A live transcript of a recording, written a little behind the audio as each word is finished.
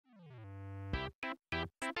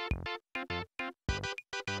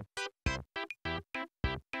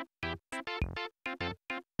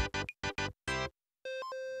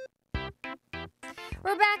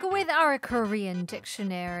We're back with our Korean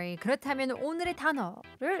dictionary. 그렇다면 오늘의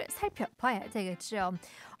단어를 살펴봐야 되겠죠.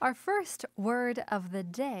 Our first word of the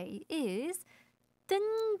day is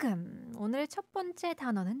뜬금. 오늘의 첫 번째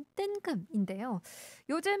단어는 뜬금인데요.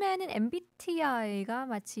 요즘에는 MBTI가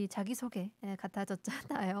마치 자기소개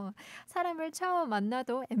같아졌잖아요. 사람을 처음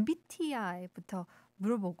만나도 MBTI부터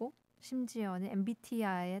물어보고 심지어는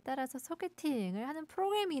MBTI에 따라서 소개팅을 하는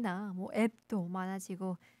프로그램이나 뭐 앱도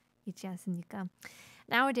많아지고 있지 않습니까?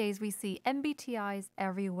 Nowadays we see MBTIs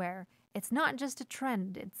everywhere. It's not just a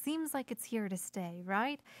trend. It seems like it's here to stay,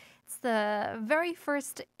 right? It's the very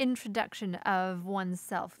first introduction of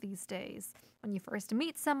oneself these days. When you first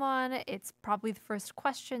meet someone, it's probably the first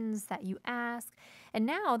questions that you ask. And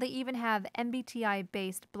now they even have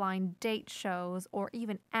MBTI-based blind date shows or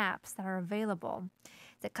even apps that are available.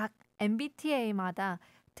 이제 각 MBTI마다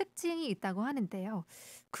특징이 있다고 하는데요.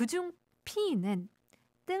 그중 P는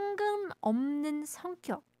뜬금없는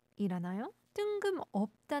성격이라나요?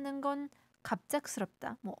 뜬금없다는 건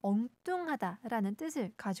갑작스럽다, 뭐 엉뚱하다라는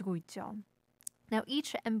뜻을 가지고 있죠. Now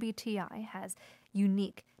each MBTI has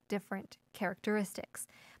unique, different characteristics,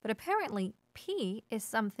 but apparently P is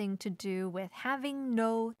something to do with having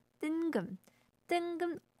no 뜬금.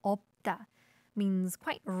 뜬금없다 means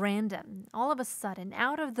quite random, all of a sudden,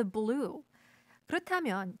 out of the blue.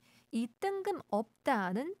 그렇다면 이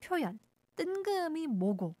뜬금없다는 표현, 뜬금이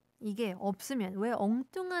뭐고 이게 없으면 왜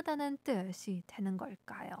엉뚱하다는 뜻이 되는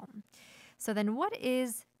걸까요? So then what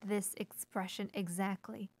is this expression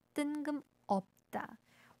exactly? 뜬금없다.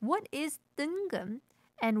 What is 뜬금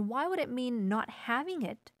and why would it mean not having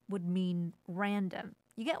it would mean random?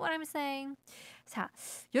 You get what I'm saying? 자,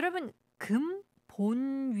 여러분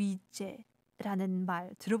금본위제라는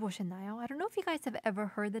말 들어보셨나요? I don't know if you guys have ever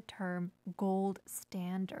heard the term gold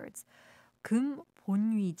standards.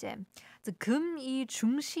 금본위제. 금이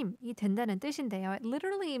중심이 된다는 뜻인데요. It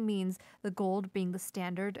literally means the gold being the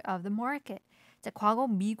standard of the market. 과거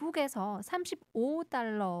미국에서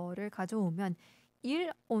 35달러를 가져오면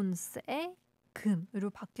 1온스의 금으로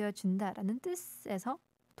바뀌어준다라는 뜻에서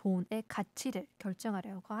돈의 가치를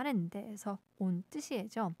결정하려고 하는 데에서 온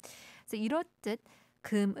뜻이죠. 그래서 이렇듯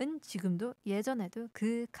금은 지금도 예전에도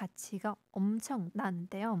그 가치가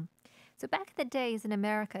엄청난데요. So back in the days in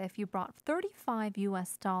America, if you brought 35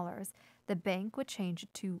 US dollars, the bank would change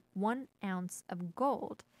it to 1 ounce of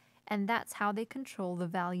gold. And that's how they control the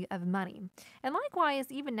value of money. And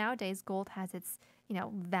likewise, even nowadays, gold has its,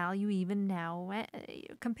 value even now.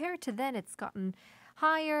 Compared to then, it's gotten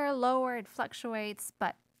higher, lower, it fluctuates,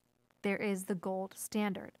 but there is the gold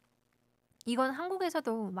standard. 이건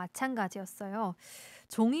한국에서도 마찬가지였어요.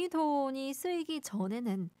 종이돈이 쓰이기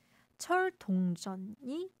전에는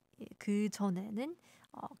철동전이 그 전에는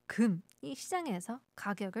금이 시장에서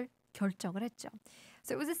가격을 결정을 했죠.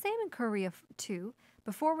 So it was the same in Korea too.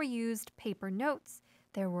 Before we used paper notes,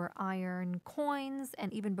 there were iron coins,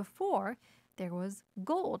 and even before, there was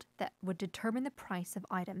gold that would determine the price of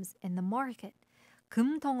items in the market.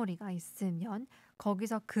 금 덩어리가 있으면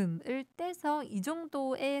거기서 금을 떼서 이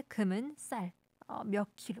정도의 금은 쌀,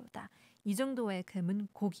 몇 킬로다. 이 정도의 금은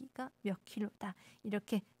고기가 몇 킬로다.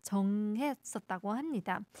 이렇게 정했었다고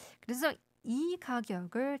합니다. 그래서 이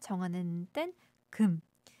가격을 정하는 땐 금,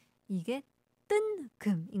 이게 뜬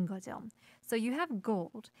금인 거죠. So you have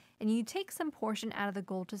gold, and you take some portion out of the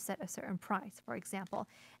gold to set a certain price. For example,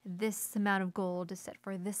 this amount of gold is set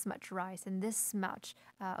for this much rice, and this much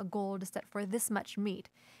gold is set for this much meat.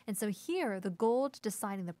 And so here, the gold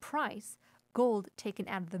deciding the price, gold taken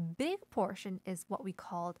out of the big portion is what we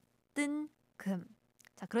called 뜬 금.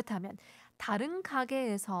 자, 그렇다면 다른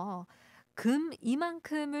가게에서 금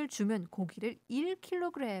이만큼을 주면 고기를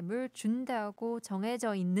 1kg을 준다고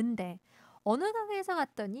정해져 있는데 어느 가게에서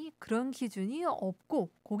갔더니 그런 기준이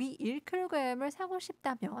없고 고기 1kg을 사고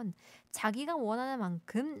싶다면 자기가 원하는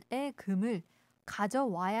만큼의 금을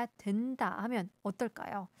가져와야 된다 하면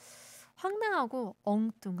어떨까요? 황당하고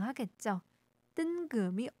엉뚱하겠죠.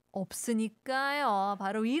 뜬금이 없으니까요.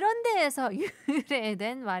 바로 이런 데에서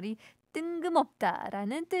유래된 말이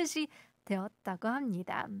뜬금없다라는 뜻이 되었다고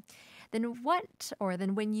합니다. Then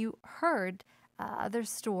when you heard other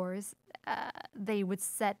stores, they would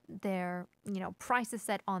set their, prices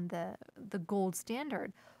set on the gold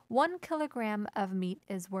standard. 1 kilogram of meat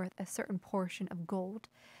is worth a certain portion of gold.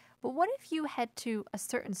 But what if you head to a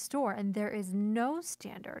certain store and there is no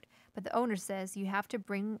standard, but the owner says you have to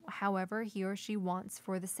bring however he or she wants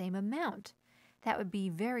for the same amount? That would be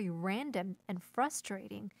very random and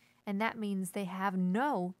frustrating, and that means they have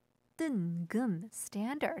no 뜬금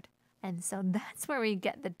standard. And so that's where we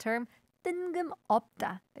get the term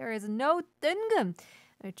뜬금없다. There is no 뜬금,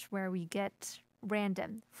 where we get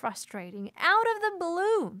random, frustrating, out of the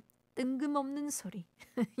blue. 뜬금없는 소리.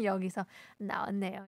 여기서 나왔네요.